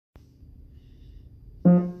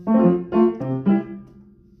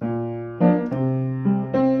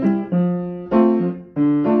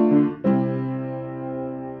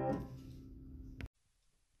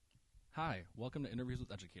welcome to Interviews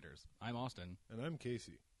with Educators. I'm Austin. And I'm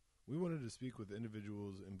Casey. We wanted to speak with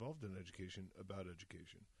individuals involved in education about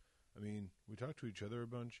education. I mean, we talk to each other a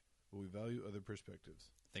bunch, but we value other perspectives.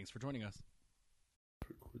 Thanks for joining us.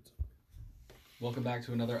 Welcome back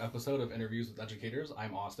to another episode of Interviews with Educators.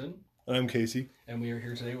 I'm Austin. And I'm Casey. And we are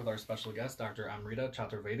here today with our special guest, Dr. Amrita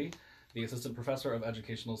Chaturvedi, the Assistant Professor of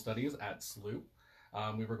Educational Studies at SLU.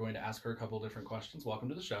 We were going to ask her a couple different questions. Welcome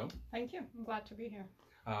to the show. Thank you. I'm glad to be here.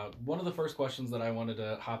 One of the first questions that I wanted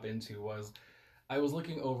to hop into was, I was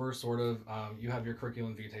looking over you have your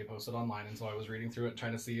curriculum vitae posted online, and so I was reading through it,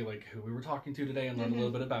 trying to see like who we were talking to today and learn a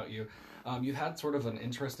little bit about you. You've had sort of an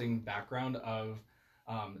interesting background of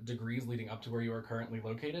degrees leading up to where you are currently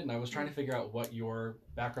located, and I was trying to figure out what your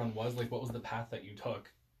background was, like what was the path that you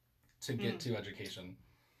took to get to education.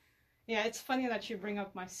 Yeah, it's funny that you bring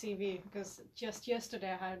up my CV, because just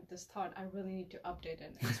yesterday I had this thought, I really need to update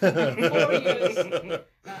it. It's been 4 years,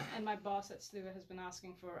 and my boss at SLU has been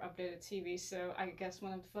asking for updated CV, so I guess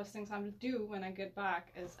one of the first things I'm going to do when I get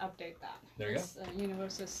back is update that. There you go. It's a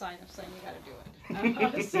universal sign of saying you got to do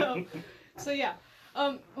it. So yeah.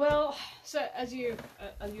 So as you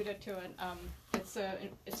alluded to it,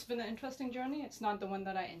 it's been an interesting journey. It's not the one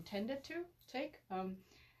that I intended to take.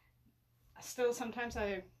 Still, sometimes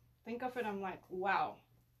I think of it, I'm like, wow,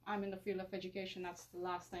 I'm in the field of education. That's the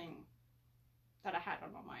last thing that I had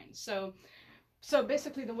on my mind. So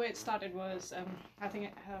basically the way it started was,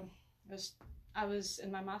 I was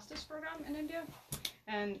in my master's program in India,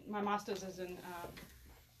 and my master's is in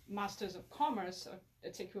Masters of Commerce. So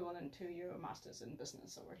it's equivalent to your master's in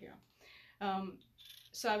business over here.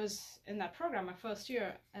 So I was in that program my first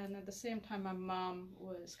year, and at the same time my mom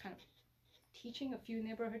was kind of teaching a few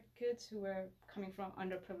neighborhood kids who were coming from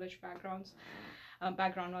underprivileged background.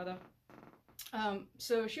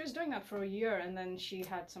 So she was doing that for a year, and then she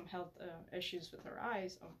had some health issues with her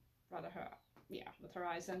eyes, with her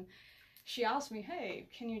eyes, and she asked me, hey,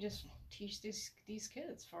 can you just teach these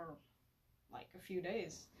kids for like a few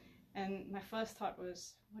days? And my first thought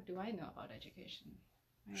was, what do I know about education?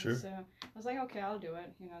 Right? Sure. So I was like, okay, I'll do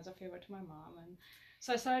it, as a favor to my mom. And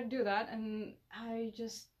so I started to do that, and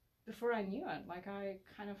before I knew it, like I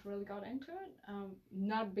kind of really got into it,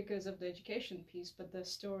 not because of the education piece, but the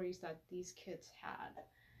stories that these kids had,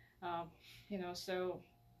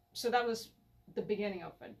 so that was the beginning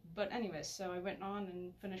of it. But anyways, so I went on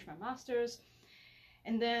and finished my master's,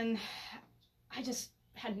 and then I just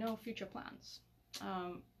had no future plans.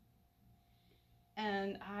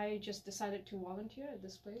 And I just decided to volunteer at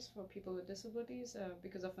this place for people with disabilities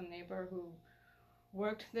because of a neighbor who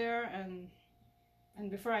worked there, and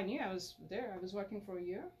before I knew I was there, I was working for a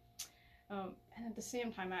year. And at the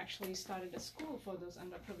same time, I actually started a school for those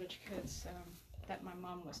underprivileged kids that my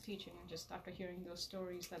mom was teaching, and just after hearing those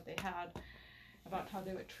stories that they had about how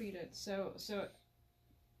they were treated. So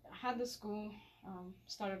I had the school,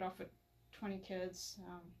 started off with 20 kids.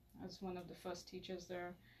 I was one of the first teachers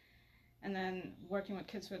there. And then working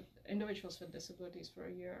with individuals with disabilities for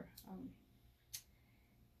a year.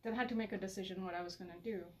 Then I had to make a decision what I was going to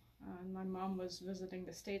do. My mom was visiting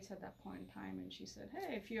the States at that point in time, and she said,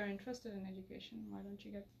 hey, if you're interested in education, why don't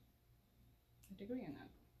you get a degree in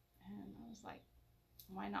it? And I was like,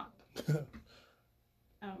 why not?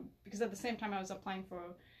 Because at the same time I was applying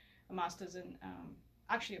for a master's in,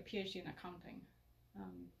 actually a PhD in accounting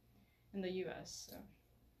in the US. So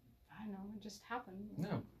I don't know, it just happened.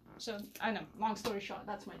 No. So I know, long story short,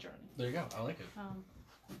 that's my journey. There you go. I like it.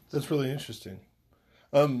 That's really interesting.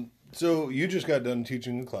 So you just got done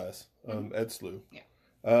teaching a class at SLU.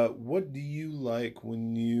 Yeah. What do you like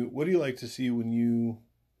to see when you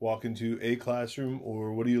walk into a classroom,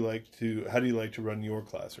 or how do you like to run your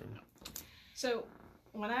classroom? So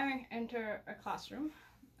when I enter a classroom,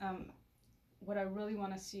 what I really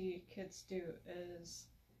want to see kids do is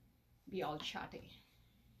be all chatty.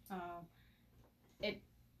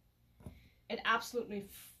 It absolutely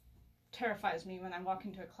terrifies me when I walk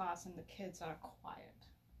into a class and the kids are quiet.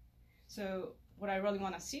 So what I really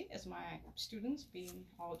want to see is my students being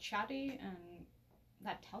all chatty, and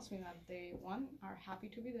that tells me that they, one, are happy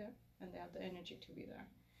to be there, and they have the energy to be there.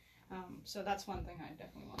 So that's one thing I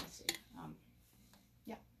definitely want to see.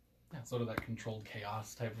 Yeah, sort of that controlled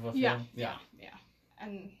chaos type of a feel. Yeah.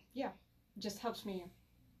 And just helps me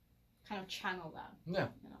kind of channel that. Yeah,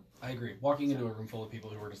 I agree. Walking into a room full of people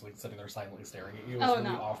who are just like sitting there silently staring at you is really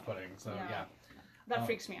off-putting. So yeah. That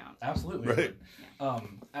freaks me out. Absolutely. Right. Yeah.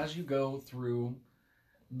 As you go through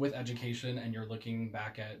with education and you're looking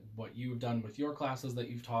back at what you've done with your classes that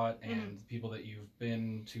you've taught and people that you've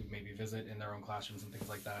been to maybe visit in their own classrooms and things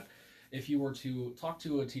like that, if you were to talk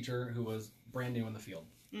to a teacher who was brand new in the field,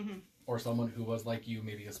 or someone who was like you,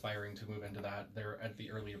 maybe aspiring to move into that, they're at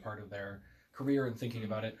the earlier part of their career and thinking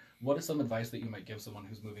about it, what is some advice that you might give someone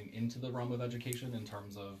who's moving into the realm of education in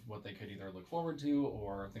terms of what they could either look forward to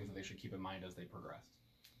or things that they should keep in mind as they progress?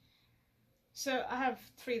 So I have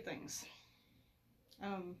three things.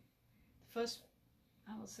 First,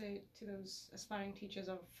 I will say to those aspiring teachers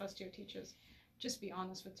or first-year teachers, just be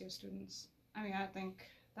honest with your students. I mean, I think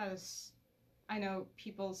that is, I know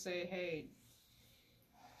people say, hey,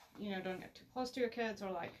 don't get too close to your kids,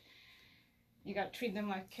 or like, you got to treat them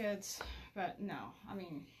like kids, but no, I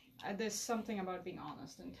mean, there's something about being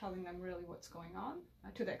honest and telling them really what's going on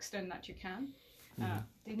to the extent that you can.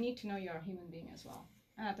 They need to know you're a human being as well.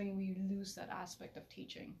 And I think we lose that aspect of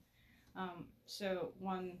teaching. So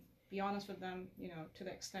one, be honest with them, to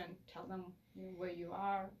the extent, tell them where you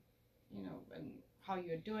are, and how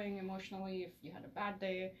you're doing emotionally, if you had a bad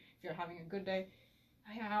day, if you're having a good day.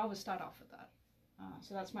 I always start off with that.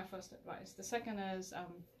 So that's my first advice. The second is,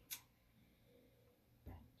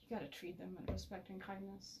 you got to treat them with respect and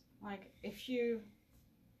kindness. Like, if you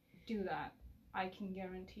do that, I can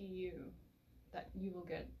guarantee you that you will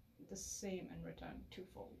get the same in return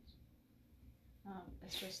twofold.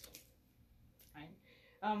 It's just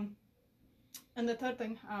fine. And the third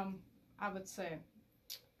thing I would say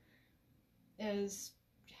is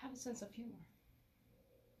have a sense of humor.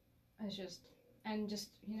 It's just,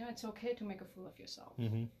 it's okay to make a fool of yourself.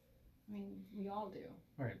 Mm-hmm. I mean, we all do.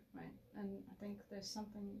 Right. Right. And I think there's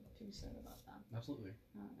something to be said about that. Absolutely.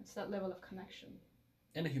 It's that level of connection.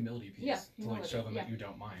 And a humility piece. Yeah, to humility, like show them yeah. that you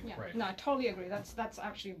don't mind. Yeah. Right. No, I totally agree. That's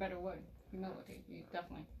actually a better word. Humility. You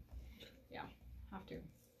definitely, have to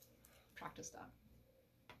practice that.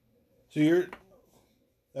 So your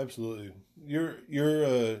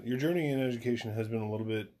journey in education has been a little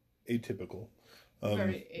bit atypical.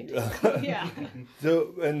 Very atypical. Yeah.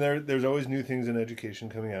 So, and there's always new things in education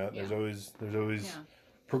coming out. Yeah. There's always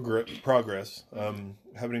progress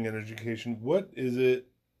happening in education. What is it?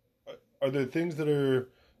 Are there things that are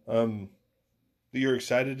that you're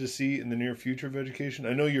excited to see in the near future of education?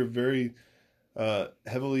 I know you're very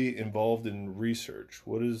heavily involved in research.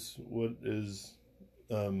 What is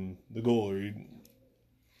the goal?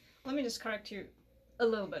 Let me just correct you a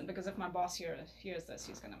little bit, because if my boss hears this,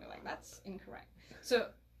 he's going to be like, that's incorrect. So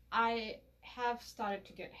I have started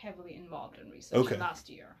to get heavily involved in research last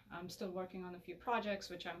year. I'm still working on a few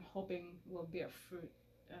projects, which I'm hoping will bear fruit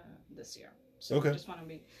this year. So I just want to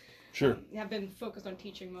be... Sure. I've been focused on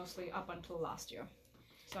teaching mostly up until last year.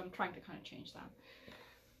 So I'm trying to kind of change that.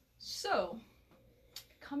 So,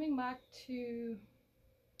 coming back to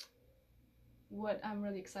what I'm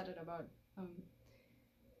really excited about,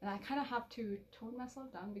 and I kind of have to tone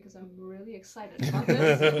myself down because I'm really excited about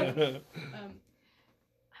this.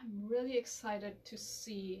 I'm really excited to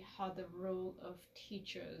see how the role of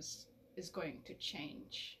teachers is going to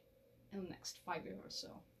change in the next 5 years or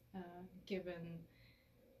so, given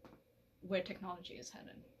where technology is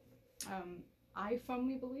headed. I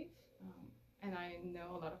firmly believe, and I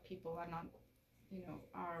know a lot of people are not,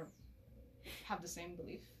 have the same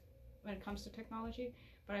belief when it comes to technology,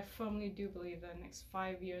 but I firmly do believe that in the next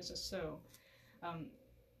 5 years or so,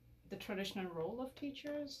 the traditional role of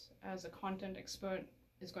teachers as a content expert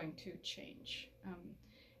is going to change.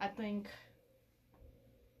 I think,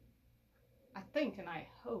 and I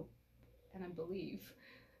hope, and I believe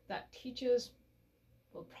that teachers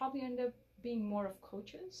will probably end up being more of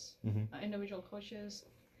coaches, individual coaches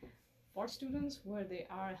for students, where they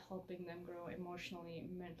are helping them grow emotionally,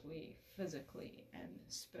 mentally, physically, and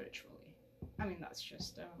spiritually. I mean, that's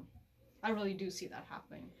just, I really do see that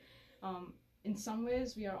happening. In some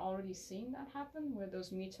ways, we are already seeing that happen, where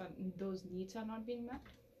those needs are not being met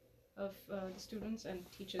of the students,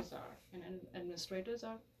 and teachers and administrators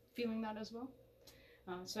are feeling that as well.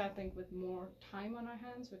 So I think with more time on our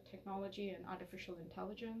hands with technology and artificial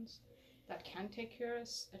intelligence that can take care of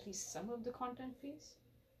at least some of the content piece,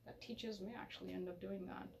 that teachers may actually end up doing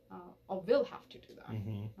that, or will have to do that.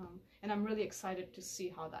 And I'm really excited to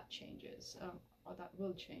see how that changes, or that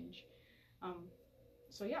will change.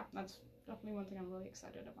 So yeah, that's definitely one thing I'm really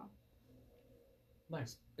excited about.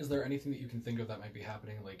 Nice. Is there anything that you can think of that might be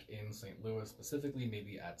happening, like in St. Louis specifically,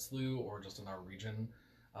 maybe at SLU or just in our region,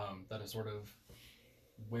 that is sort of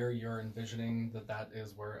where you're envisioning that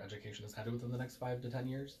is where education is headed within the next 5 to 10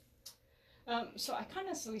 years? So I can't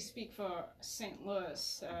necessarily speak for St.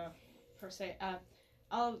 Louis per se.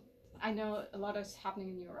 I know a lot is happening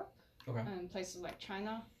in Europe, and places like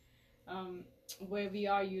China, where we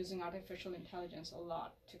are using artificial intelligence a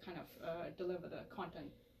lot to kind of deliver the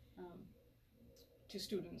content to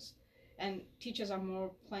students. and teachers are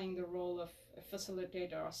more playing the role of a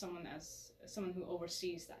facilitator or someone who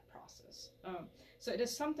oversees that process. So it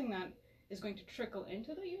is something that is going to trickle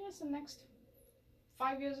into the U.S. in the next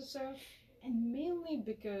 5 years or so, and mainly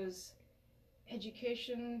because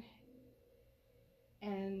education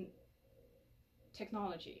and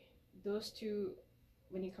technology, those two,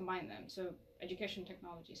 when you combine them, so education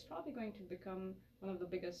technology is probably going to become one of the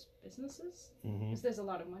biggest businesses, because there's a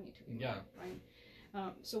lot of money to be made, right?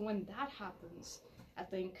 So when that happens, I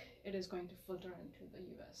think it is going to filter into the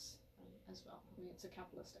U.S. As well. I mean, it's a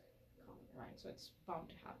capitalistic economy, right? So it's bound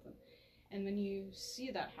to happen. And when you see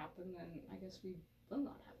that happen, then I guess we will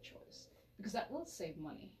not have choice, because that will save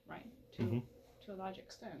money, right? To a large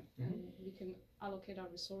extent, and we can allocate our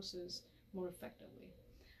resources more effectively.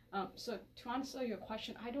 So to answer your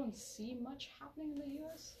question, I don't see much happening in the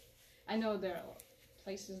U.S. I know there are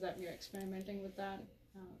places that we are experimenting with that.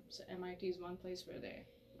 So MIT is one place where they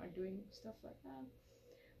are doing stuff like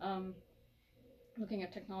that, looking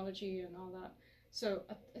at technology and all that. So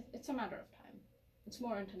it's a matter of time. It's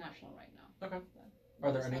more international right now. Okay.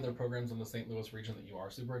 Are there any other programs in the St. Louis region that you are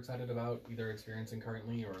super excited about, either experiencing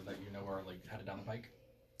currently or that you know are like headed down the pike?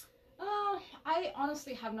 I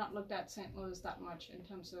honestly have not looked at St. Louis that much in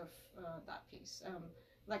terms of that piece.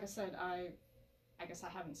 Like I said, I guess I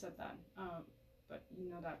haven't said that, but you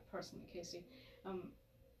know that personally, Casey.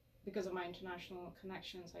 Because of my international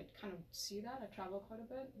connections, I kind of see that. I travel quite a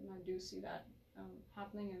bit, and I do see that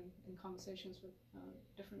happening in conversations with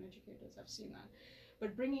different educators. I've seen that.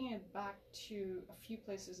 But bringing it back to a few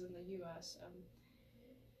places in the U.S.,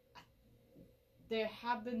 there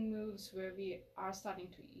have been moves where we are starting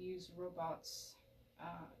to use robots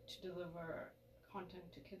to deliver content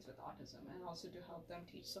to kids with autism, and also to help them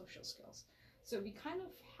teach social skills. So we kind of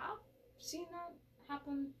have seen that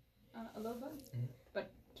happen a little bit,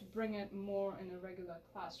 but to bring it more in a regular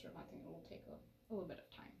classroom, I think it will take a little bit of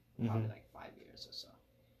time, probably like 5 years or so,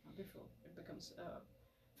 before it becomes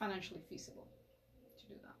financially feasible to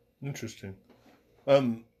do that. Interesting.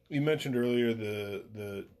 You mentioned earlier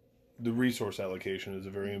the resource allocation is a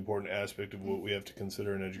very important aspect of what we have to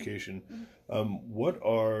consider in education. What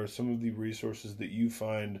are some of the resources that you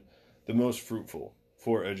find the most fruitful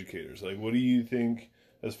for educators? Like, what do you think,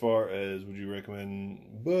 as far as, would you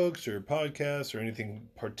recommend books or podcasts or anything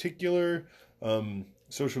particular,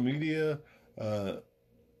 social media,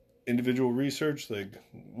 individual research? Like,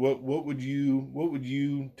 what would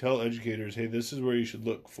you tell educators? Hey, this is where you should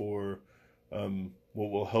look for what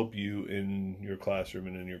will help you in your classroom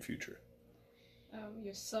and in your future.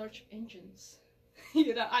 Your search engines.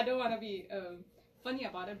 You know, I don't want to be funny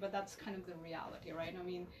about it, but that's kind of the reality, right? I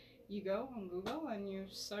mean, you go on Google and you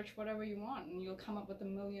search whatever you want, and you'll come up with a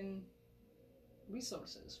million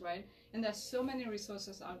resources, right? And there's so many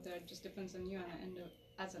resources out there. It just depends on you and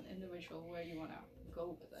as an individual where you want to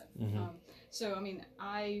go with it. So, I mean,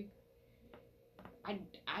 I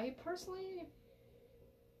personally,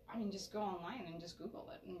 I mean, just go online and just Google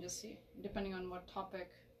it and just see, depending on what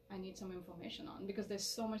topic I need some information on, because there's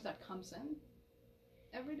so much that comes in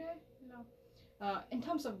every day, you know. In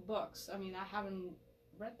terms of books, I mean, I haven't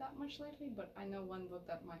read that much lately, but I know one book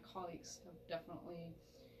that my colleagues have definitely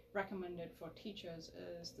recommended for teachers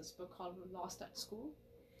is this book called Lost at School.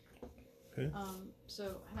 Okay.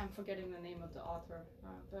 So, and I'm forgetting the name of the author,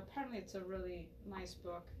 but apparently it's a really nice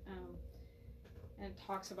book, and it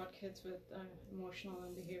talks about kids with emotional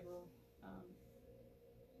and behavioral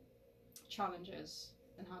challenges,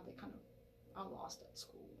 and how they kind of are lost at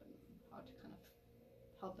school, and how to kind of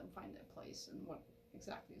help them find their place and what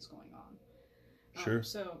exactly is going on. Sure.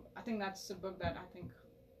 So I think that's a book that I think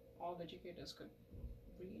all educators could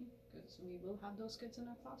read, because we will have those kids in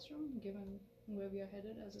our classroom, given where we are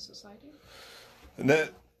headed as a society. And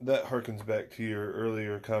that harkens back to your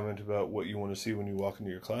earlier comment about what you want to see when you walk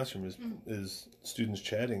into your classroom is students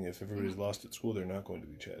chatting. If everybody's lost at school, they're not going to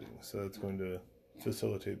be chatting. So that's going to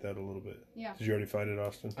facilitate that a little bit. Yeah. Did you already find it,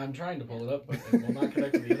 Austin? I'm trying to pull it up, but it will not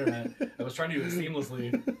connect to the internet. I was trying to do it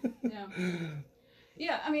seamlessly. Yeah.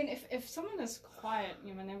 Yeah, I mean, if someone is quiet,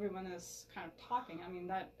 you know, when everyone is kind of talking, I mean,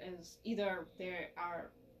 that is either they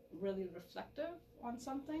are really reflective on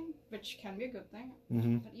something, which can be a good thing,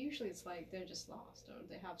 but usually it's like they're just lost, or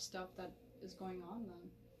they have stuff that is going on then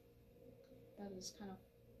that is kind of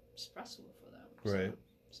stressful for them. Right.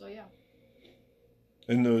 So yeah.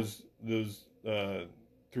 And those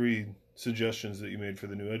 3 suggestions that you made for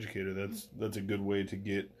the new educator, that's a good way to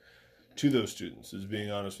get to those students, is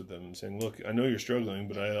being honest with them and saying, look, I know you're struggling,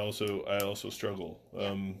 but I also struggle.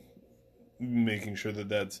 Making sure that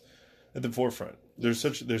that's at the forefront. There's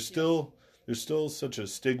still such a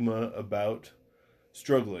stigma about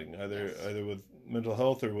struggling, either with mental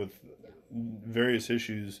health or with various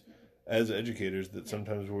issues as educators that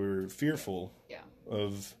sometimes we're fearful Yeah.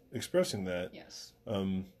 of expressing that Yes.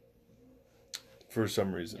 for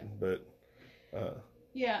some reason. But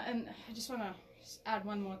yeah, and I just want to add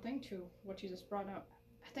one more thing to what you just brought up.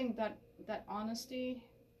 I think that honesty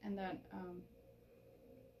and that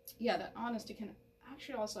that honesty can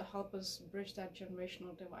actually also help us bridge that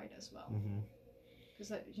generational divide as well. Because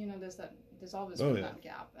there's always been that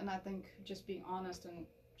gap, and I think just being honest and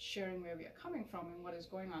sharing where we are coming from and what is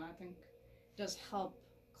going on, I think does help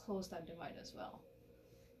close that divide as well.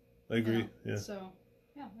 I agree. Yeah. So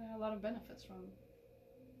there are a lot of benefits from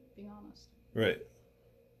being honest. Right.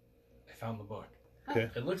 I found the book. Okay.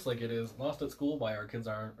 It looks like it is Lost at School, why our kids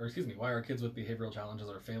with behavioral challenges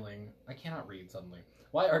are failing. I cannot read suddenly.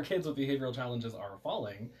 Why our kids with behavioral challenges are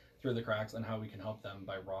falling through the cracks and how we can help them,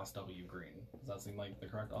 by Ross W. Green. Does that seem like the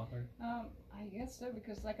correct author? I guess so,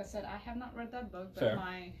 because like I said, I have not read that book, but Fair.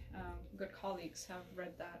 my good colleagues have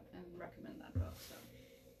read that and recommend that book. So.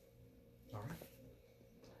 All right.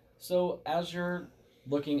 So as you're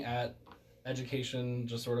looking at education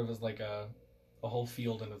just sort of as like a whole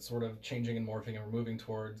field, and it's sort of changing and morphing, and we're moving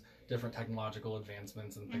towards different technological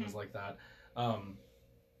advancements and things like that.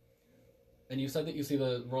 And you said that you see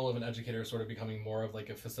the role of an educator sort of becoming more of like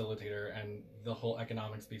a facilitator, and the whole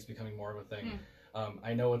economics piece becoming more of a thing.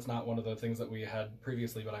 I know it's not one of the things that we had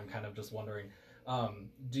previously, but I'm kind of just wondering,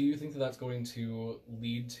 do you think that that's going to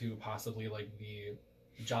lead to possibly like the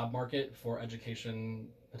job market for education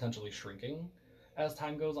potentially shrinking as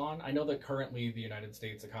time goes on? I know that currently the United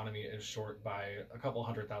States economy is short by a couple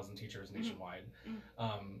 100,000 teachers nationwide.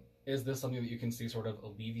 Is this something that you can see sort of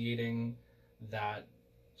alleviating that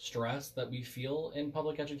stress that we feel in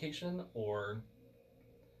public education? Or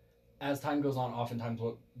as time goes on, oftentimes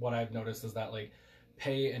what I've noticed is that like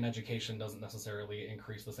pay in education doesn't necessarily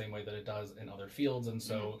increase the same way that it does in other fields, and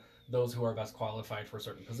so those who are best qualified for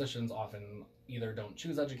certain positions often either don't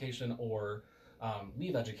choose education or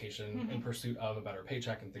leave education in pursuit of a better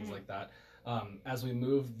paycheck and things like that. As we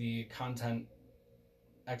move the content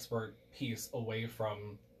expert piece away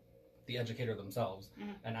from the educator themselves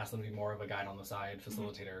and ask them to be more of a guide on the side,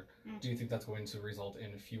 facilitator, do you think that's going to result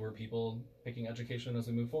in fewer people picking education as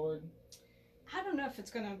we move forward? I don't know if it's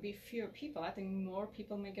going to be fewer people. I think more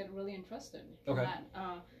people may get really interested in Okay.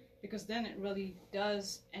 that. Because then it really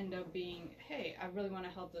does end up being, hey, I really want to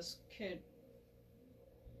help this kid,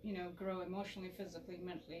 grow emotionally, physically,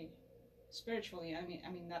 mentally, spiritually. I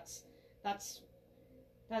mean that's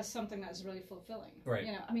something that's really fulfilling. Right.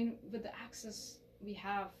 With the access we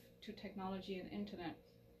have to technology and internet,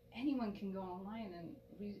 anyone can go online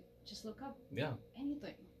and just look up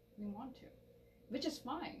anything we want to, which is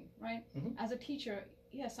fine, right? As a teacher,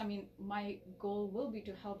 yes, my goal will be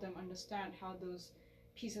to help them understand how those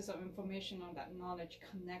pieces of information or that knowledge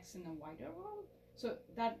connects in a wider world. So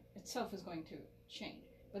that itself is going to change.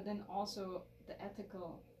 But then also the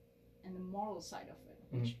ethical and the moral side of it,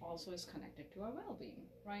 which also is connected to our well-being,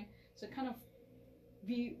 right? So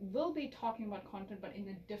we will be talking about content, but in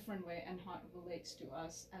a different way, and how it relates to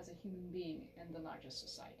us as a human being in the larger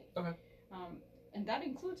society. Okay. And that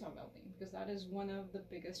includes our well-being, because that is one of the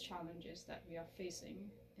biggest challenges that we are facing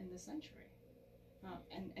in this century.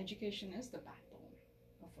 And education is the backbone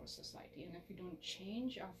of our society. And if we don't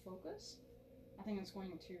change our focus, I think it's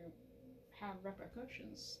going to have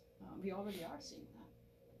repercussions. We already are seeing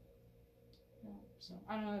that. So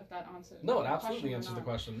I don't know if that answers. No, it absolutely answers the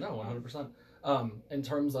question. No, 100%. In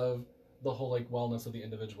terms of the whole like wellness of the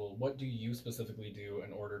individual, what do you specifically do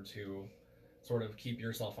in order to sort of keep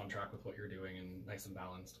yourself on track with what you're doing and nice and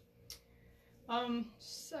balanced?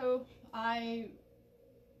 So I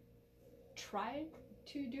try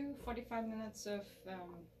to do 45 minutes of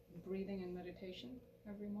breathing and meditation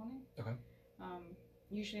every morning. Okay.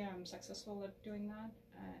 Usually I'm successful at doing that.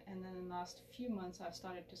 And then in the last few months, I've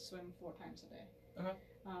started to swim 4 times a day. Okay.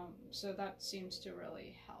 So that seems to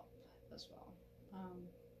really help as well.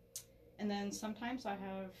 And then sometimes I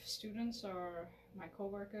have students or my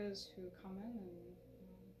coworkers who come in, and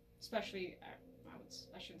especially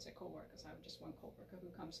I shouldn't say coworkers. I have just one coworker who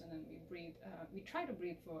comes in and we breathe. We try to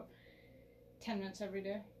breathe for 10 minutes every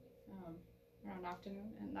day around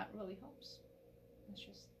afternoon, and that really helps.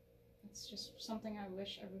 It's just something I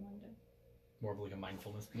wish everyone did. More of like a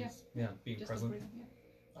mindfulness piece. Yeah, being just present. Breathing,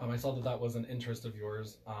 I saw that was an interest of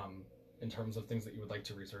yours in terms of things that you would like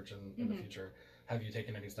to research in the future. Have you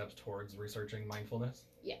taken any steps towards researching mindfulness?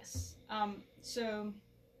 Yes. So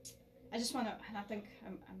I just want to, and I think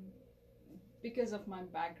I'm because of my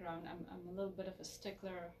background, I'm a little bit of a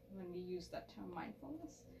stickler when we use that term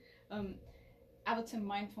mindfulness. I would say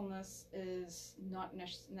mindfulness is not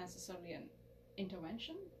necessarily an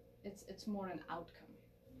intervention. It's more an outcome,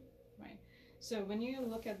 right? So when you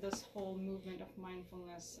look at this whole movement of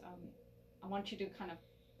mindfulness, I want you to kind of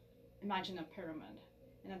imagine a pyramid,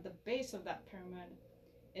 and at the base of that pyramid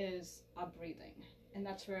is our breathing, and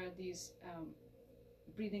that's where these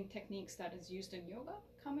breathing techniques that is used in yoga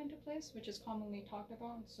come into place, which is commonly talked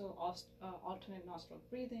about. So alternate nostril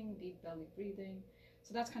breathing, deep belly breathing.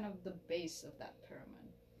 So that's kind of the base of that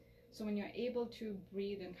pyramid. So when you're able to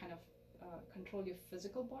breathe and kind of control your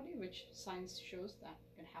physical body, which science shows that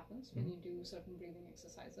it happens when you do certain breathing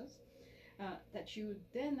exercises, that you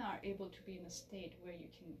then are able to be in a state where you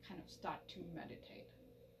can kind of start to meditate.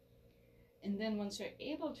 And then once you're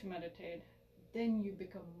able to meditate, then you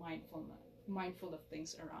become mindful of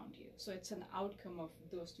things around you. So it's an outcome of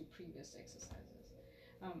those two previous exercises.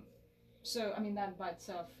 So I mean, that by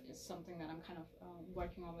itself is something that I'm kind of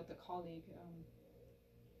working on with a colleague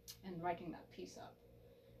and writing that piece up.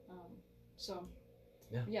 So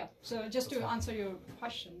so just to answer your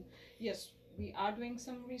question, yes, we are doing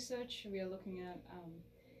some research. We are looking at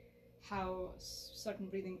how certain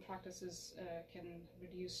breathing practices can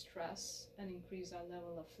reduce stress and increase our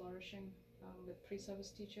level of flourishing with pre-service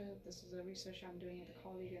teacher. This is a research I'm doing with a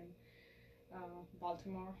colleague in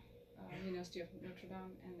Baltimore, University of Notre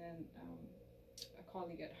Dame, and then a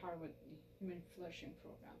colleague at Harvard Human Flourishing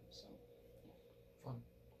Program. So,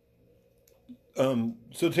 Fun.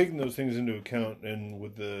 So taking those things into account, and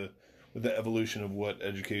with the evolution of what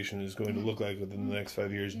education is going to look like within the next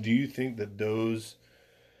 5 years, do you think that those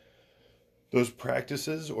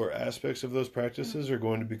practices or aspects of those practices are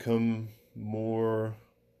going to become more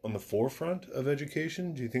on the forefront of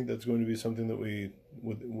education? Do you think that's going to be something that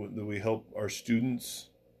we help our students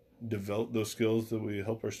develop, those skills that we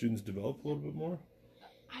help our students develop a little bit more?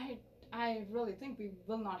 I really think we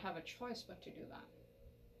will not have a choice but to do that.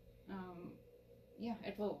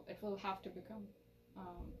 It will have to become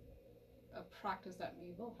a practice that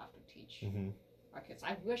we will have to teach our kids.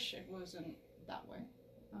 I wish it wasn't that way,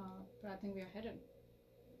 but I think we are headed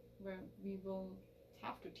where we will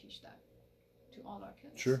have to teach that to all our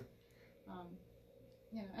kids. Sure.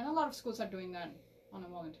 And a lot of schools are doing that on a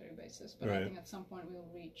voluntary basis, but I think at some point we'll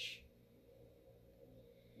reach,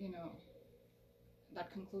 that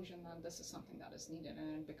conclusion that this is something that is needed,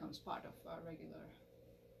 and it becomes part of our regular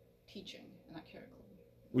teaching in our curriculum.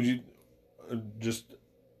 Would you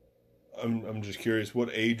I'm just curious, what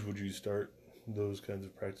age would you start those kinds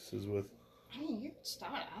of practices with? I mean, you could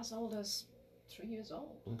start as old as 3 years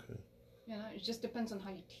old. Okay. It just depends on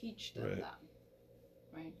how you teach them that,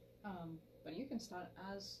 right? But you can start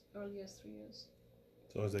as early as 3 years.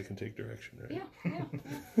 As long as they can take direction, right? Yeah.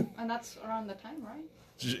 And that's around the time, right?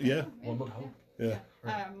 Yeah. One would hope. Yeah.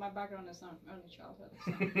 My background is not early childhood.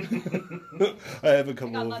 So. I have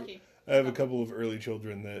a couple of early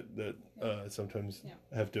children that sometimes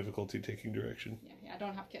have difficulty taking direction. Yeah, I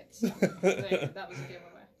don't have kids, so that was a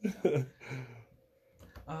giveaway.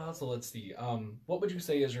 So let's see. What would you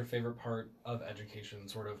say is your favorite part of education,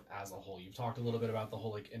 sort of as a whole? You've talked a little bit about the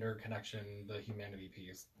whole interconnection, the humanity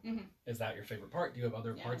piece. Mm-hmm. Is that your favorite part? Do you have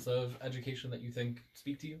other parts of education that you think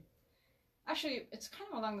speak to you? Actually, it's kind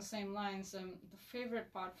of along the same lines. The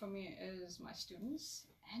favorite part for me is my students,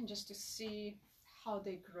 and just to see how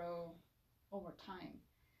they grow over time.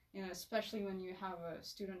 Especially when you have a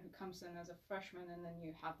student who comes in as a freshman, and then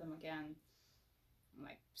you have them again,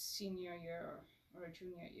 like senior year or a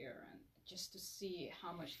junior year, and just to see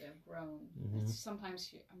how much they've grown. Mm-hmm.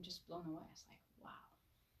 Sometimes I'm just blown away. It's like,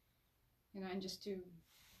 wow. And just to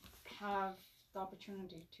have the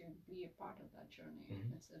opportunity to be a part of that journey,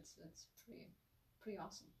 it's pretty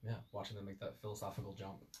awesome. Yeah, watching them make that philosophical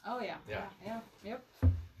jump. Oh yeah. Yep.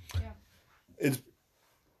 Yeah.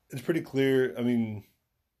 It's pretty clear. I mean,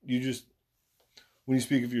 when you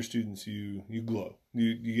speak of your students, you glow.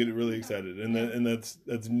 You get really excited, and that's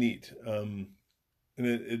neat. And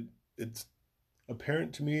it's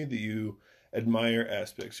apparent to me that you admire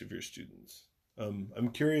aspects of your students.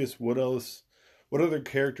 I'm curious, what other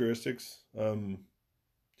characteristics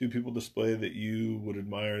do people display that you would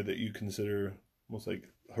admire, that you consider almost like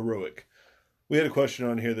heroic? We had a question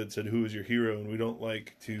on here that said, who is your hero? And we don't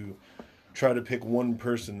like to try to pick one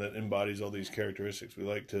person that embodies all these characteristics. We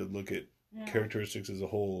like to look at characteristics as a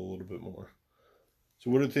whole a little bit more. So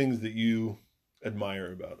what are things that you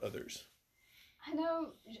admire about others? I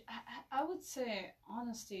know, I would say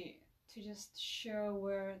honesty, to just show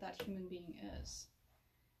where that human being is.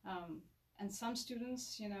 And some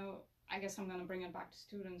students, I guess I'm going to bring it back to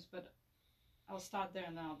students, but I'll start there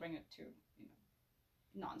and then I'll bring it to,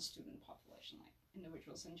 non-student population, like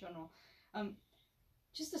individuals in general.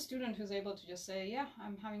 just a student who's able to just say, yeah,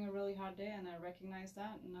 I'm having a really hard day and I recognize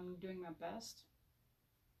that and I'm doing my best.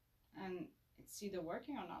 And it's either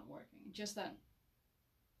working or not working. Just that,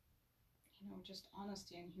 just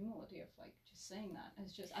honesty and humility of like just saying that.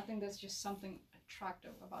 It's just, I think there's just something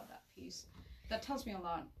attractive about that piece that tells me a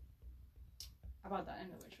lot about that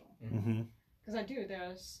individual. Mm-hmm. Because I do,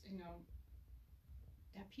 there's,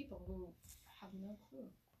 there are people who have no clue.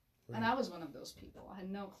 Right. And I was one of those people. I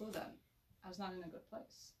had no clue that I was not in a good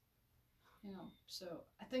place. So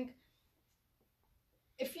I think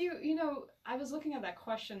if I was looking at that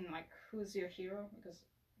question, like, who's your hero? Because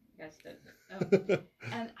you guys did.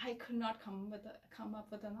 And I could not come up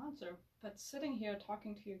with an answer. But sitting here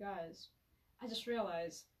talking to you guys, I just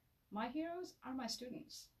realized my heroes are my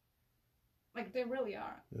students. Like, they really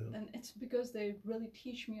are. Yeah. And it's because they really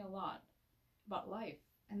teach me a lot about life.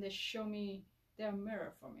 And they show me, they're a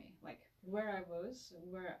mirror for me. Like, where I was,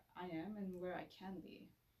 where I am, and where I can be.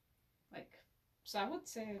 Like, so I would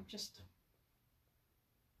say just,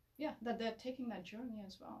 that they're taking that journey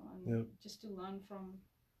as well. And just to learn from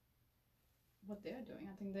what they're doing.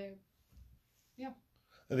 I think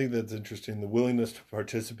I think that's interesting. The willingness to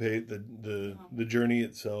participate, the journey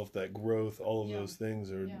itself, that growth, all of those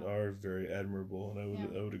things are very admirable,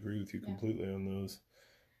 and I would agree with you completely on those.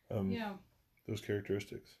 Those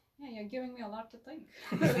characteristics. Yeah, you're giving me a lot to think.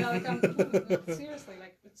 Seriously,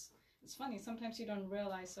 like it's funny. Sometimes you don't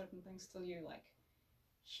realize certain things till you like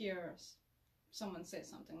hear someone say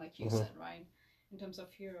something, like you said, right? In terms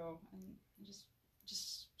of hero, and it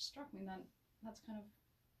just struck me that's kind of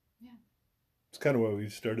It's kind of why we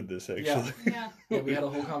started this, actually. Yeah. We had a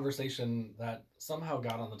whole conversation that somehow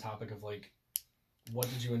got on the topic of like, what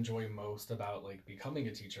did you enjoy most about like becoming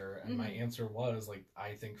a teacher? And my answer was like,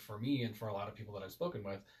 I think for me and for a lot of people that I've spoken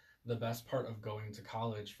with, the best part of going to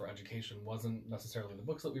college for education wasn't necessarily the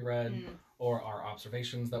books that we read or our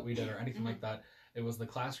observations that we did or anything like that. It was the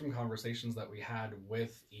classroom conversations that we had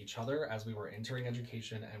with each other as we were entering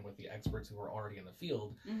education and with the experts who were already in the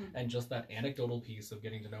field. And just that anecdotal piece of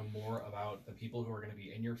getting to know more about the people who are going to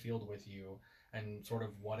be in your field with you and sort of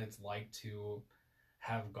what it's like to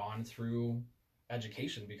have gone through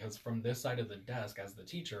education. Because from this side of the desk as the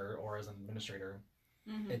teacher or as an administrator,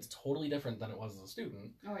 it's totally different than it was as a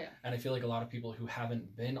student. Oh, yeah. And I feel like a lot of people who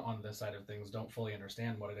haven't been on this side of things don't fully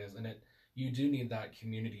understand what it is. And you do need that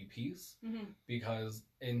community piece because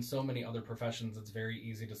in so many other professions, it's very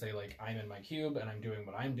easy to say like, I'm in my cube and I'm doing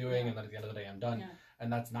what I'm doing. And then at the end of the day, I'm done.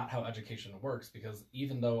 And that's not how education works, because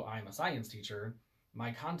even though I'm a science teacher,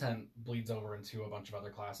 my content bleeds over into a bunch of other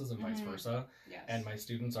classes and vice versa. Yes. And my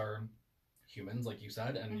students are humans, like you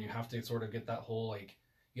said, and you have to sort of get that whole, like,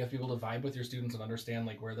 you have to be able to vibe with your students and understand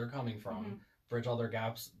like where they're coming from, bridge all their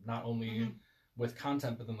gaps, not only with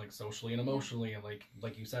content, but then like socially and emotionally, and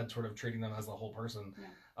like you said, sort of treating them as a whole person.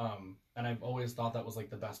 And I've always thought that was like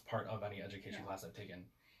the best part of any education class I've taken.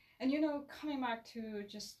 And coming back to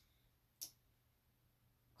just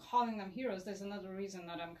calling them heroes, there's another reason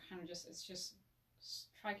that I'm kind of it's just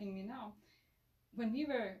striking me now. When we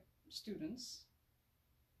were students,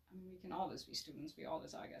 I mean, we can always be students, we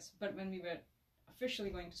always are, I guess, but when we were officially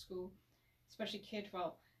going to school, especially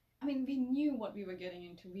K-12, I mean, we knew what we were getting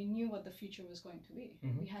into. We knew what the future was going to be.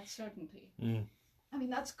 We had certainty. I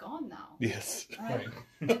mean, that's gone now. Yes. Right?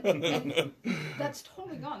 and that's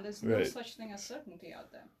totally gone. There's no such thing as certainty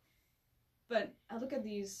out there. But I look at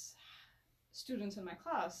these students in my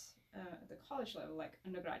class at the college level, like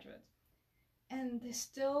undergraduate, and they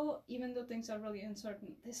still, even though things are really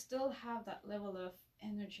uncertain, they still have that level of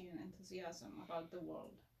energy and enthusiasm about the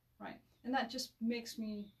world, right? And that just makes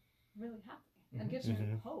me really happy. That gives me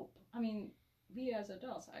hope. I mean, we as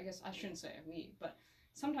adults, I guess I shouldn't say we, but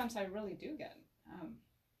sometimes I really do get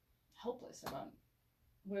hopeless about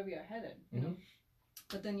where we are headed, you know?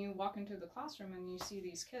 But then you walk into the classroom and you see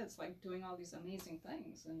these kids like doing all these amazing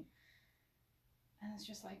things, and it's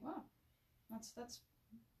just like, wow, that's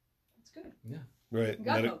good. Yeah. Right. You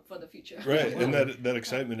got hope for the future. Right. And that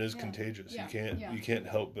excitement is contagious. You can't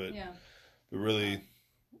help but really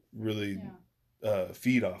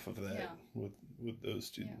feed off of that with those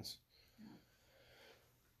students.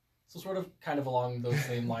 So sort of kind of along those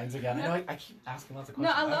same lines again. I know I keep asking lots of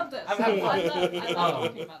questions. No, I love this. I love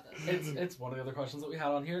talking about this. It's one of the other questions that we had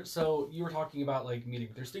on here. So you were talking about like meeting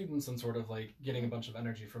with your students and sort of like getting a bunch of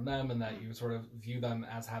energy from them, and that you sort of view them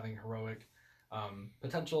as having heroic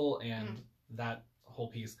potential and that whole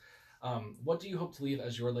piece. What do you hope to leave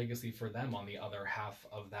as your legacy for them on the other half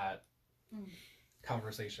of that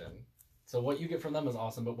conversation? So what you get from them is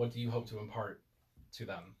awesome, but what do you hope to impart to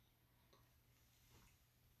them?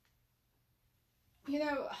 You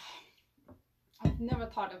know, I've never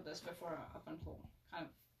thought of this before up until kind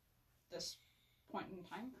of this point in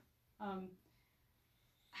time.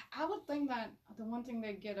 I would think that the one thing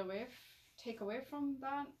they take away from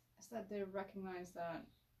that is that they recognize that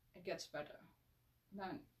it gets better,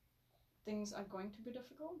 that things are going to be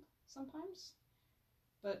difficult sometimes,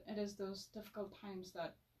 but it is those difficult times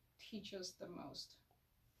that teach us the most.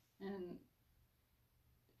 And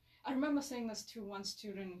I remember saying this to one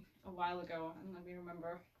student a while ago, and let me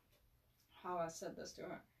remember how I said this to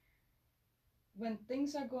her. When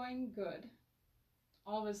things are going good,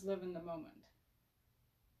 always live in the moment.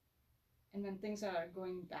 And when things are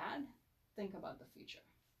going bad, think about the future.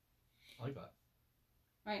 I like that.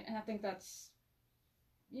 Right, and I think that's,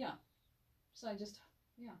 yeah. So I just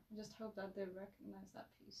hope that they recognize that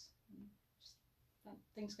piece. And just that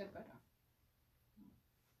things get better.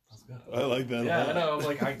 That's good. I like that. Yeah, I know. I'm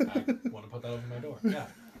like, I want to put that over my door. Yeah.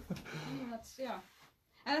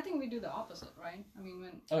 And I think we do the opposite, right? I mean,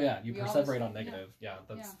 when. Oh yeah, you perseverate always, on negative. Yeah,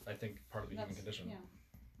 that's I think part of the human condition.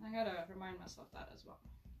 Yeah, I gotta remind myself that as well.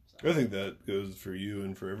 So. I think that goes for you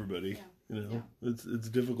and for everybody. Yeah. You know, it's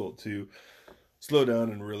difficult to slow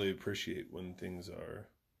down and really appreciate when things are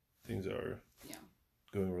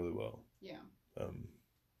going really well. Yeah. And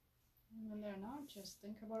when they're not, just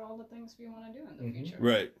think about all the things we want to do in the future.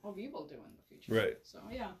 Right. Or we will do in the future. Right. So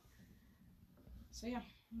yeah.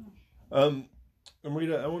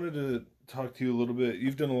 Amrita, I wanted to talk to you a little bit.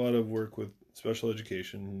 You've done a lot of work with special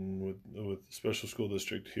education with the special school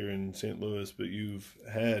district here in St. Louis, but you've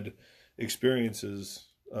had experiences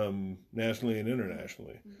nationally and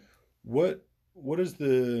internationally. Mm-hmm. What is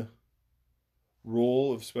the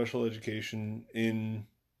role of special education in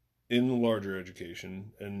larger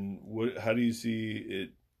education, and how do you see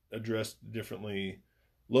it addressed differently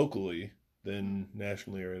locally than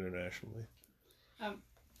nationally or internationally?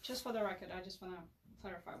 Just for the record, I just want to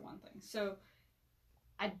clarify one thing. So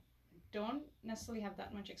I don't necessarily have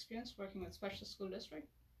that much experience working with special school district,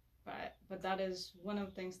 but that is one of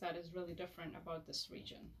the things that is really different about this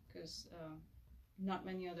region, because not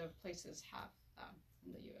many other places have that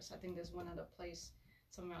in the U.S. I think there's one other place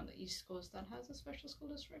somewhere on the East Coast that has a special school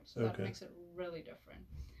district, so that makes it really different.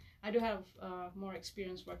 I do have more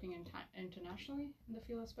experience working internationally in the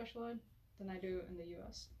field of special ed than I do in the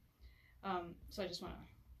U.S. So I just want to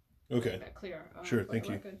make that clear. Sure, thank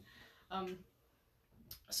you.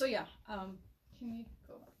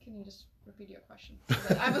 Can you just repeat your question?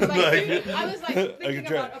 I was like thinking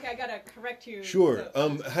about. Okay, I gotta correct you. Sure.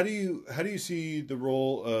 How do you see the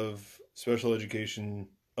role of special education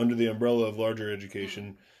under the umbrella of larger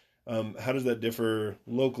education? How does that differ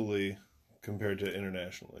locally compared to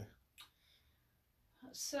internationally?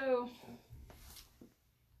 So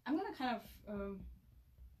I'm gonna kind of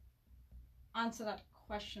answer that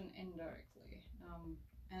question indirectly,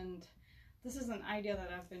 and this is an idea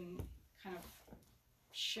that I've been kind of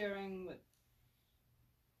sharing with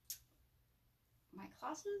my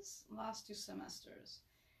classes last 2 semesters,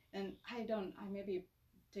 and I may be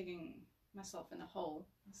digging myself in a hole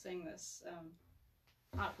saying this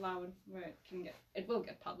out loud where it will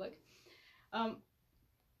get public. The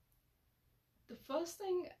first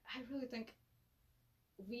thing I really think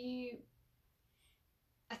we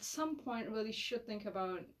at some point really should think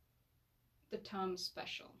about the term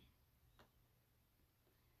special.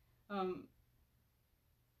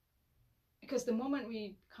 Because the moment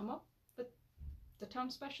we come up with the term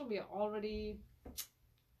special, we are already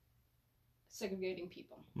segregating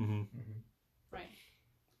people. Mm-hmm. Right.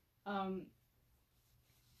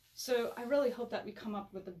 So I really hope that we come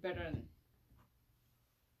up with a better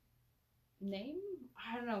name.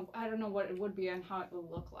 I don't know what it would be and how it will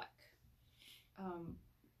look like.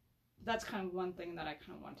 That's kind of one thing that I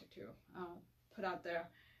kind of wanted to put out there,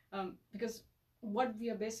 because what we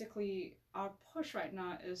are basically, our push right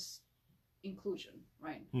now is inclusion,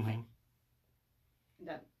 right? Mm-hmm. Like,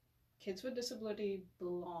 that kids with disability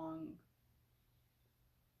belong,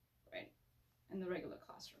 right, in the regular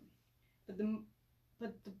classroom.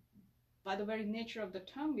 But by the very nature of the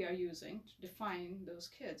term we are using to define those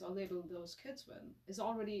kids or label those kids with is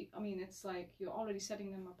already, it's like you're already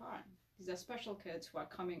setting them apart. These are special kids who are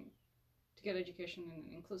coming to get education in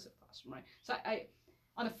an inclusive classroom, right? So I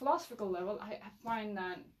on a philosophical level, I find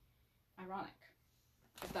that ironic,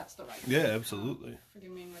 if that's the right word. Yeah, absolutely.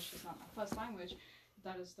 Forgive me, English is not my first language, if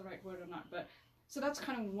that is the right word or not. But so that's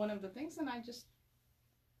kind of one of the things, and I just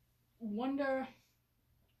wonder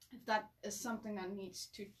if that is something that needs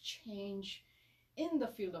to change in the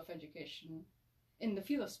field of education, in the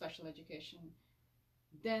field of special education.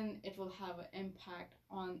 Then it will have an impact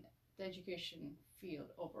on the education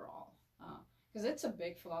field overall. Because it's a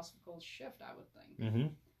big philosophical shift, I would think.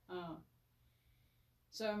 Mm-hmm.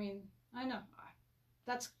 So, I know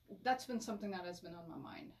that's been something that has been on my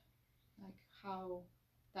mind, like how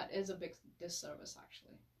that is a big disservice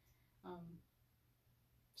actually.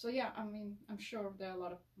 So yeah, I mean, I'm sure there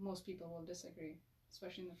are most people will disagree,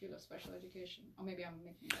 especially in the field of special education. Or maybe I'm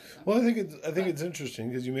making that up. Well, I think it's interesting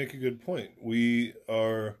because you make a good point. We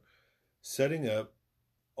are setting up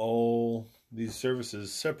all these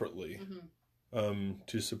services separately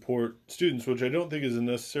to support students, which I don't think is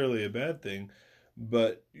necessarily a bad thing.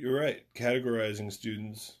 But you're right, categorizing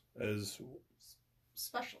students as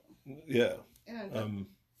special. Yeah,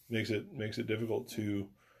 makes it difficult to.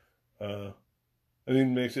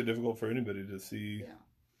 Makes it difficult for anybody to see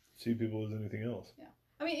people as anything else. Yeah.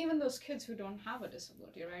 I mean, even those kids who don't have a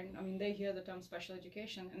disability, right? I mean, they hear the term special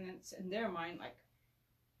education, and it's in their mind like,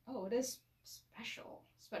 oh, it is special,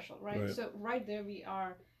 right? So right there we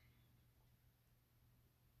are,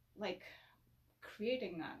 like,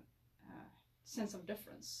 creating that sense of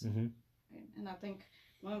difference. Right? And I think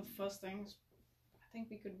one of the first things I think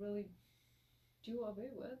we could really do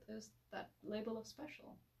away with is that label of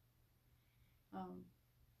special.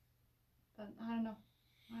 But I don't know.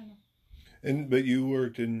 But you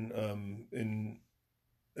worked in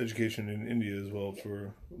education in India as well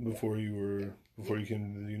before you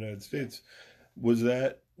came to the United States. Was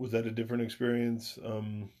that a different experience,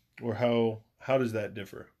 or how does that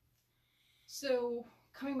differ? So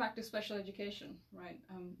coming back to special education, right?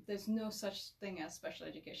 There's no such thing as special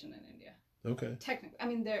education in India. Okay. Technically, I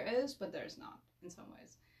mean there is, but there's not in some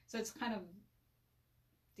ways. So it's kind of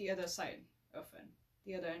the other side of it,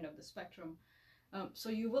 the other end of the spectrum. So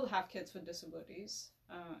you will have kids with disabilities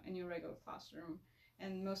in your regular classroom,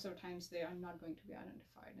 and most of the times they are not going to be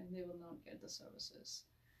identified, and they will not get the services.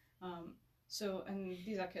 And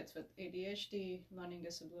these are kids with ADHD, learning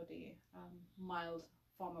disability, mild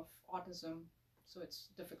form of autism, so it's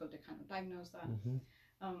difficult to kind of diagnose that.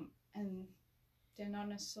 And they're not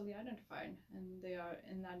necessarily identified, and they are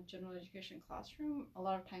in that general education classroom. A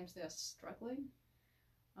lot of times they are struggling,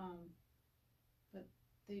 but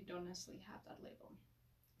they don't necessarily have that label.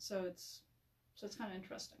 So it's kind of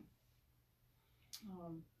interesting.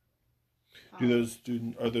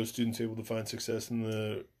 Are those students able to find success in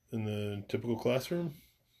the typical classroom?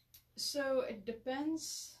 So it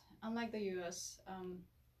depends. Unlike the U.S.,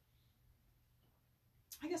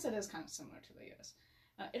 I guess it is kind of similar to the U.S.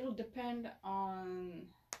 It will depend on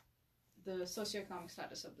the socioeconomic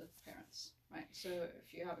status of the parents, right? So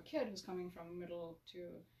if you have a kid who's coming from middle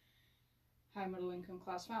to high middle income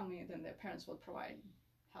class family, then their parents will provide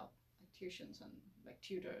help, like tuitions and like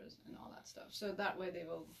tutors and all that stuff. So that way they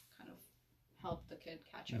will kind of help the kid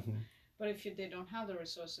catch up. But if they don't have the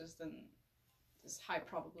resources, then there's high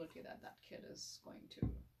probability that kid is going to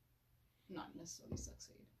not necessarily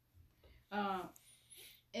succeed.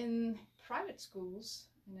 In private schools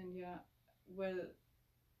in India, where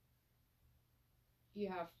you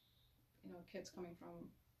have, kids coming from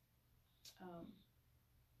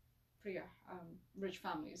pretty rich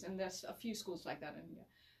families, and there's a few schools like that in India,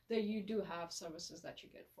 there you do have services that you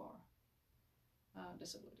get for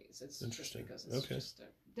disabilities. It's interesting because it's just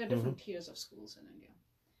there are different tiers of schools in India.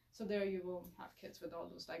 So there you will have kids with all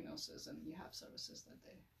those diagnoses, and you have services that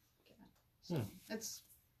they get. So it's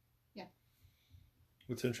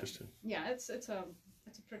It's interesting. Yeah, it's a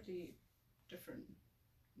pretty different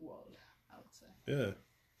world, I would say. Yeah.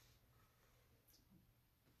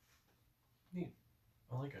 Neat.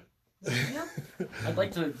 I like it. I'd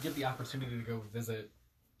like to get the opportunity to go visit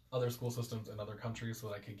other school systems in other countries so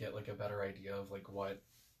that I could get like a better idea of like what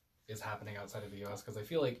is happening outside of the U.S. because I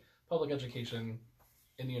feel like public education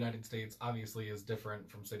in the United States obviously is different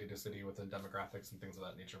from city to city within demographics and things of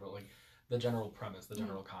that nature, but like the general premise, the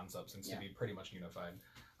general concept seems to be pretty much unified.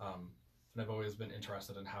 And I've always been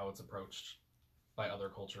interested in how it's approached by other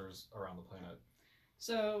cultures around the planet.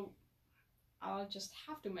 So I'll just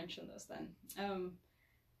have to mention this then.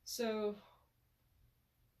 So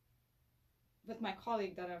with my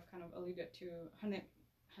colleague that I've kind of alluded to, her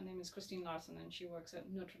name is Christine Larson, and she works at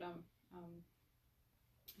Notre Dame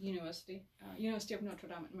University of Notre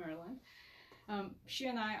Dame in Maryland. She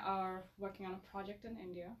and I are working on a project in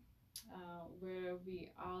India where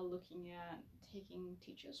we are looking at taking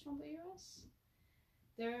teachers from the US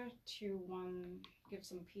there to give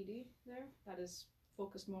some PD there that is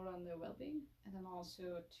focused more on their well-being, and then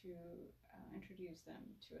also to introduce them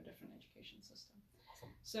to a different education system. Awesome.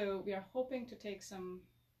 So we are hoping to take some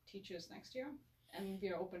teachers next year, and we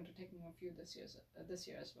are open to taking a few this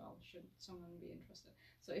year as well, should someone be interested.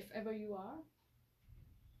 So if ever you are,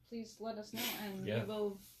 please let us know, and we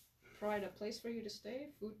will provide a place for you to stay,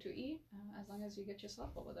 food to eat, as long as you get yourself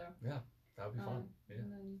over there. Yeah, that would be fun. Yeah.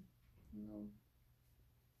 And then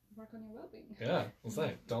work on your well-being. Yeah, we'll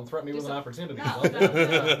say. Don't threaten me with an opportunity. No, I'll no,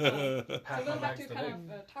 pat So my we'll have back to today.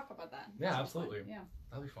 kind of talk about that. Yeah, at some absolutely. point. Yeah.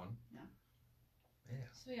 That'll be fun. Yeah. Yeah.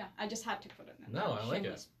 So yeah, I just had to put it in. No, I like it.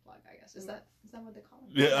 Shameless plug, I guess. Is that what they call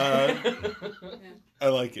it? Yeah, I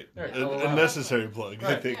like it. Right. A necessary plug,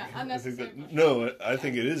 I Right. think. Yeah, I think unnecessary that, plug. no, I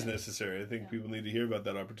think it is necessary. I think Yeah. people need to hear about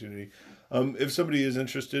that opportunity. If somebody is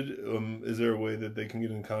interested, is there a way that they can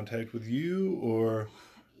get in contact with you, or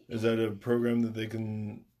is that a program that they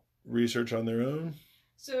can research on their own?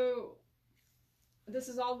 So this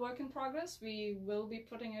is all work in progress. We will be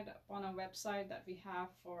putting it up on a website that we have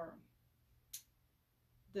for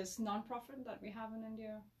this nonprofit that we have in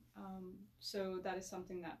India. So that is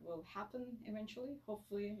something that will happen eventually,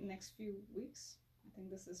 hopefully in the next few weeks. I think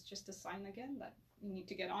this is just a sign again that we need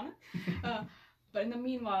to get on it. But in the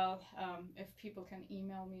meanwhile, if people can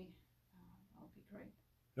email me, that'll be great.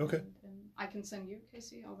 Okay, And I can send you,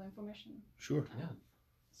 Casey, all the information. sure. Yeah.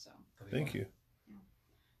 So Thank you.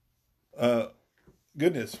 Yeah.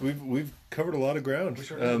 Goodness, we've covered a lot of ground. We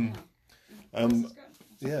sure did. this is good.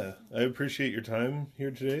 Yeah, I appreciate your time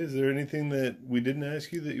here today. Is there anything that we didn't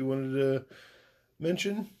ask you that you wanted to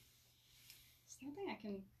mention? There's nothing I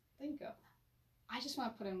can think of. I just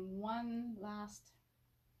want to put in one last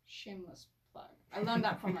shameless plug. I learned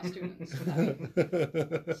that from my students. So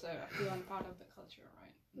you are part of the culture,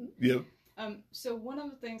 right? Yep. So one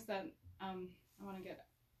of the things that I want to get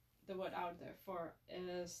the word out there for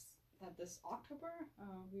is that this October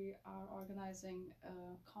we are organizing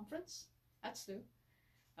a conference at SLU.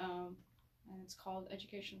 And it's called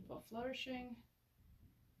Education for Flourishing,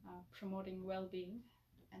 Promoting Well-Being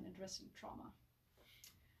and Addressing Trauma.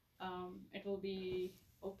 It will be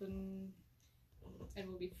open, it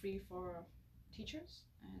will be free for teachers,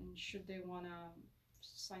 and should they want to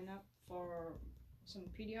sign up for some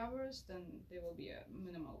PD hours, then there will be a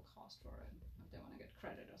minimal cost for it if they want to get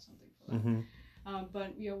credit or something for that. Mm-hmm.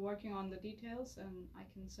 But we are working on the details, and I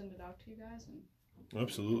can send it out to you guys. And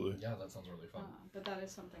Absolutely. Yeah, that sounds really fun. but that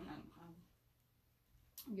is something that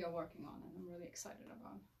we are working on, and I'm really excited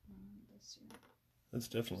about this year. That's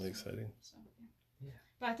definitely exciting. So yeah.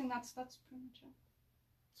 But I think that's pretty much it.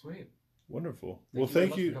 Sweet. Wonderful. Thank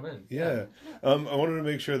Thank you. you. very much for coming. Yeah. I wanted to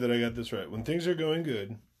make sure that I got this right. When things are going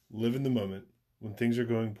good, live in the moment. When things are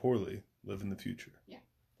going poorly, live in the future.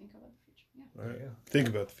 Think about the future. Yeah. All right. Yeah. Think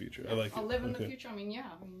about the future. I like I'll it. live in the Okay. future. I mean, you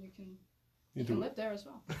can You can do- live there as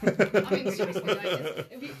well. I mean, seriously, like,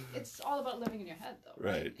 it's all about living in your head, though.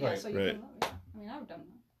 Right. Yeah, Right, so you right. can live. Yeah. I mean, I've done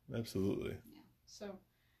that. Absolutely. Yeah. So,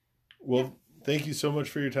 Well, thank you so much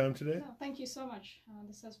for your time today. no, thank you so much.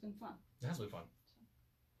 This has been fun. It has been fun.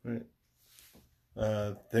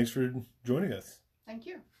 Thanks for joining us. Thank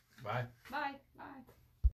you. Bye. Bye. Bye.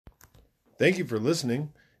 Thank you for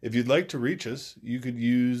listening. If you'd like to reach us, you could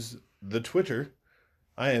use the Twitter.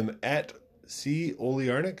 I am at C.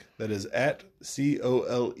 Oliarnik. That is at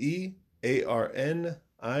COLEARNICK.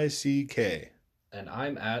 And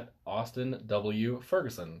I'm at Austin W.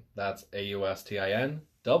 Ferguson. That's AUSTIN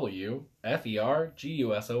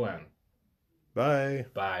WFERGUSON. Bye.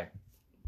 Bye.